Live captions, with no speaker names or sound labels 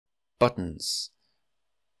buttons.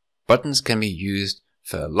 Buttons can be used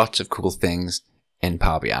for lots of cool things in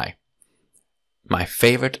Power BI. My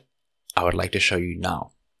favorite I would like to show you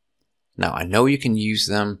now. Now I know you can use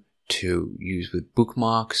them to use with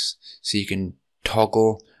bookmarks, so you can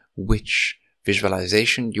toggle which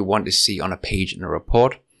visualization you want to see on a page in a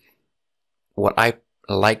report. What I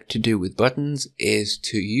like to do with buttons is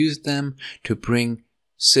to use them to bring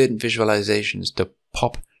certain visualizations to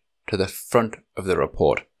pop to the front of the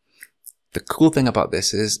report. The cool thing about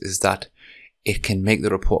this is that it can make the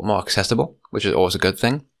report more accessible, which is always a good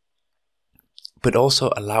thing, but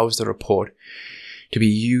also allows the report to be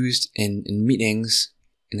used in meetings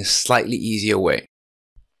in a slightly easier way.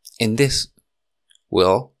 And this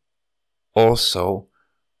will also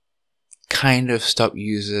kind of stop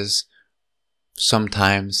users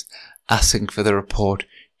sometimes asking for the report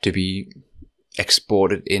to be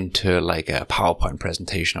exported into like a PowerPoint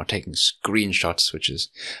presentation or taking screenshots, which is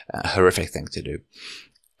a horrific thing to do.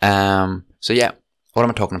 So yeah, what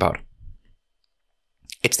am I talking about?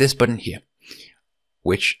 It's this button here,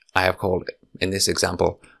 which I have called in this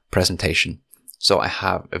example presentation. So I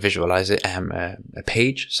have a a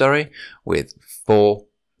page, with 4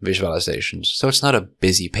 visualizations. So it's not a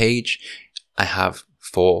busy page. I have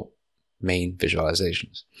 4 main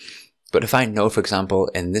visualizations. But if I know, for example,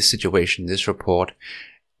 in this situation, this report,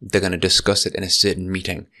 they're going to discuss it in a certain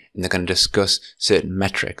meeting and they're going to discuss certain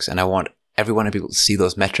metrics, and I want everyone to be able to see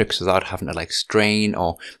those metrics without having to like strain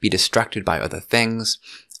or be distracted by other things,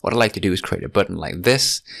 what I like to do is create a button like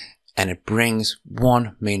this, and it brings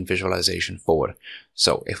one main visualization forward.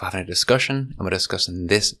 So if we're having a discussion and we're discussing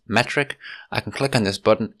this metric, I can click on this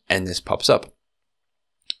button and this pops up.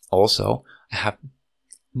 Also, I have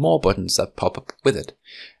more buttons that pop up with it.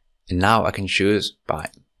 And now I can choose by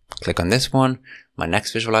click on this one, my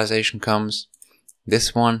next visualization comes,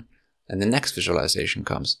 this one, and the next visualization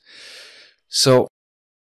comes. So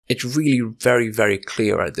it's really very, very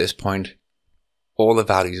clear at this point, all the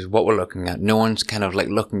values, what we're looking at. No one's kind of like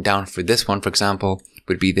looking down for this one, for example,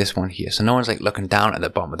 would be this one here. So no one's like looking down at the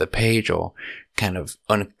bottom of the page or kind of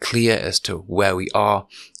unclear as to where we are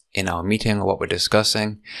in our meeting or what we're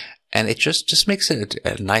discussing. And it just makes it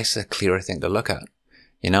a nicer, clearer thing to look at,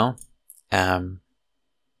 you know?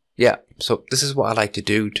 Yeah, so this is what I like to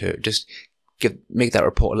do to just make that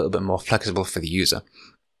report a little bit more flexible for the user.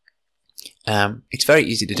 It's very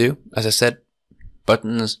easy to do. As I said,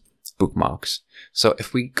 buttons, bookmarks. So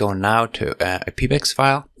if we go now to a PBX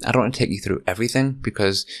file, I don't want to take you through everything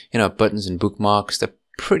because, you know, buttons and bookmarks, they're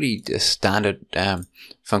pretty standard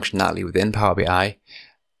functionality within Power BI.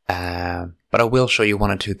 But I will show you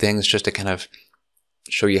 1 or 2 things just to kind of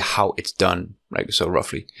show you how it's done, right? So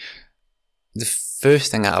roughly. The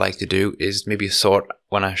first thing I like to do is maybe sort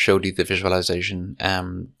when I showed you the visualization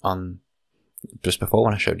on just before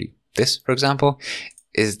when I showed you this, for example,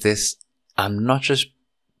 is this, I'm not just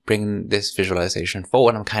bringing this visualization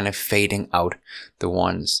forward, I'm kind of fading out the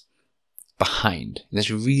ones behind. And it's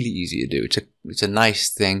really easy to do. It's a nice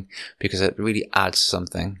thing because it really adds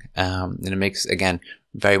something, and it makes, again,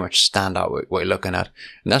 very much stand out what you're looking at.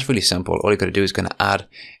 And that's really simple. All you got to do is going to add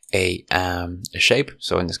a shape.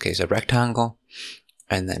 So in this case, a rectangle,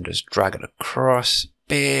 and then just drag it across,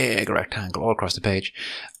 big rectangle all across the page.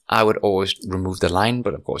 I would always remove the line,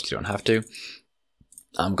 but of course you don't have to.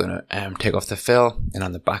 I'm going to take off the fill, and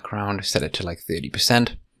on the background, set it to like 30%.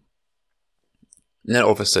 And then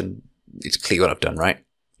all of a sudden, it's clear what I've done, right?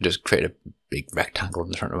 Just create a big rectangle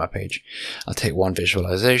in the front of my page. I'll take one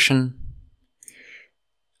visualization,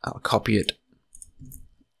 I'll copy it,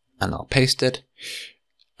 and I'll paste it.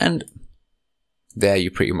 And there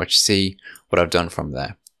you pretty much see what I've done from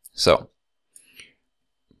there. So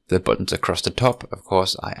the buttons across the top, of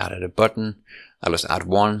course, I added a button. I'll just add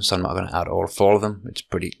one, so I'm not going to add all 4 of them. It's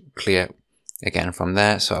pretty clear again from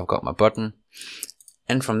there. So I've got my button.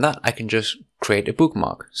 And from that, I can just create a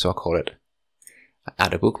bookmark. So I'll call it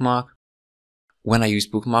add a bookmark. When I use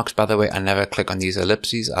bookmarks, by the way, I never click on these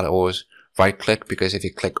ellipses. I'll always right click, because if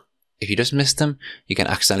you just miss them, you can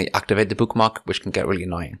accidentally activate the bookmark, which can get really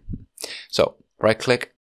annoying. So right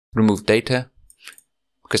click, remove data,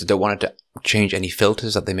 because I don't want it to change any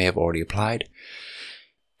filters that they may have already applied.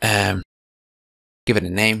 Give it a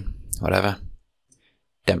name, whatever.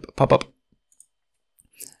 Temp pop up.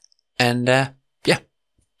 And yeah,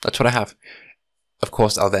 that's what I have. Of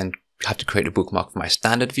course, I'll then have to create a bookmark for my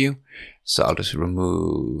standard view. So I'll just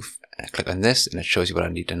remove, click on this, and it shows you what I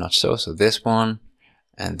need to not show. So this one,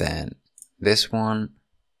 and then this one,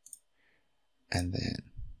 and then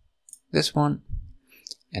this one.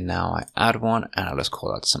 And now I add one, and I'll just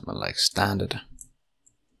call that something like standard.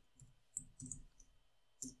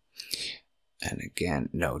 and again,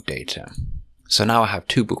 no data. So now I have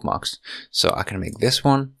 2 bookmarks. So I can make this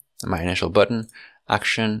one my initial button.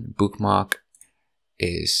 Action bookmark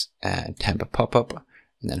is temp pop-up,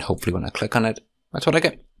 and then hopefully when I click on it, that's what I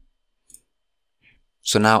get.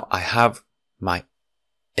 So now I have my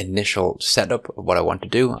initial setup of what I want to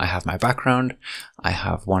do. I have my background, I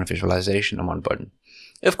have one visualization and one button.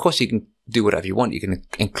 Of course, you can do whatever you want. You can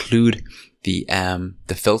include the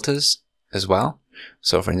filters as well.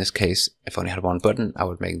 So for in this case, if I only had one button, I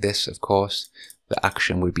would make this, of course, the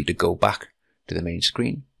action would be to go back to the main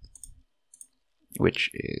screen,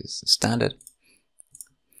 which is standard.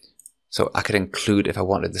 So I could include, if I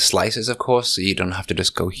wanted, the slices, of course, so you don't have to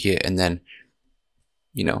just go here and then,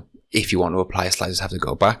 you know, if you want to apply slices, have to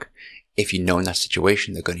go back. If you know in that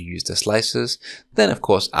situation they're going to use the slices, then of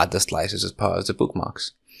course add the slices as part of the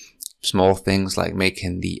bookmarks. Small things like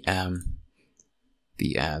making the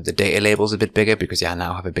data labels a bit bigger because I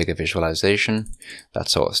now have a bigger visualization, that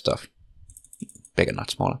sort of stuff. Bigger,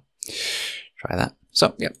 not smaller. Try that.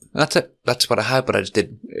 So yeah, that's it. That's what I had, but I just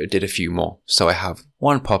did a few more. So I have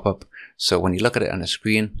one pop-up. So when you look at it on the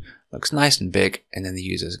screen, it looks nice and big, and then the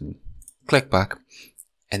users can click back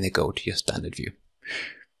and they go to your standard view.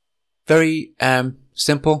 Very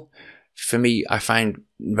simple. For me, I find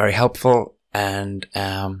very helpful, and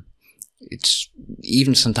it's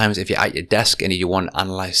even sometimes if you're at your desk and you want to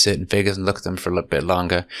analyze certain figures and look at them for a little bit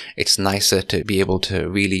longer, it's nicer to be able to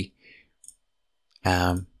really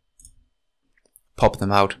pop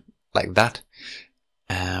them out like that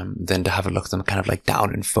than to have a look at them kind of like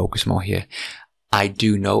down and focus more here. I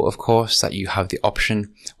do know, of course, that you have the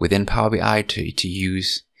option within Power BI to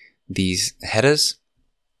use these headers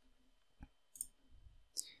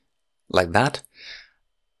like that.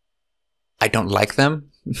 I don't like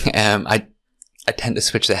them. I tend to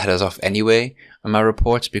switch the headers off anyway on my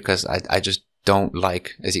reports because I just don't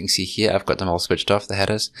like, as you can see here, I've got them all switched off, the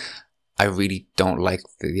headers. I really don't like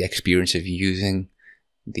the experience of using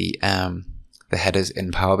the headers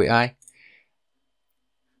in Power BI.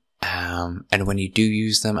 And when you do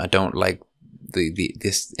use them, I don't like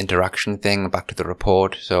this interaction thing back to the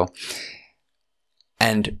report. So,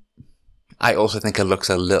 and I also think it looks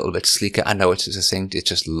a little bit sleeker. I know it's just a thing, it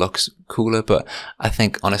just looks cooler, but I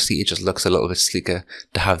think honestly it just looks a little bit sleeker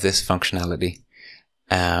to have this functionality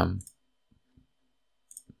like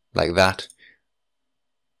that.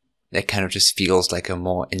 It kind of just feels like a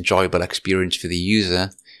more enjoyable experience for the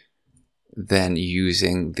user than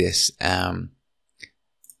using this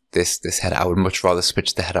this header. I would much rather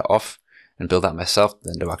switch the header off and build that myself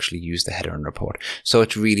than to actually use the header and report. So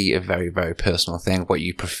it's really a very, very personal thing, what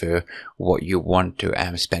you prefer, what you want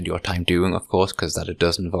to spend your time doing, of course, because that it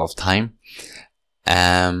does involve time.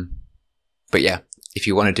 But yeah, if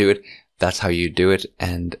you want to do it, that's how you do it.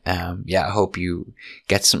 And yeah, I hope you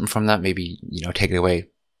get something from that. Maybe, you know, take it away,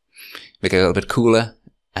 make it a little bit cooler.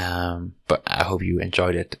 But I hope you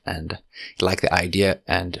enjoyed it and like the idea.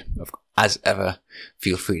 And as ever,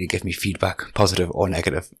 feel free to give me feedback, positive or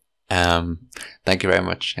negative. Thank you very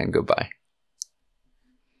much and goodbye.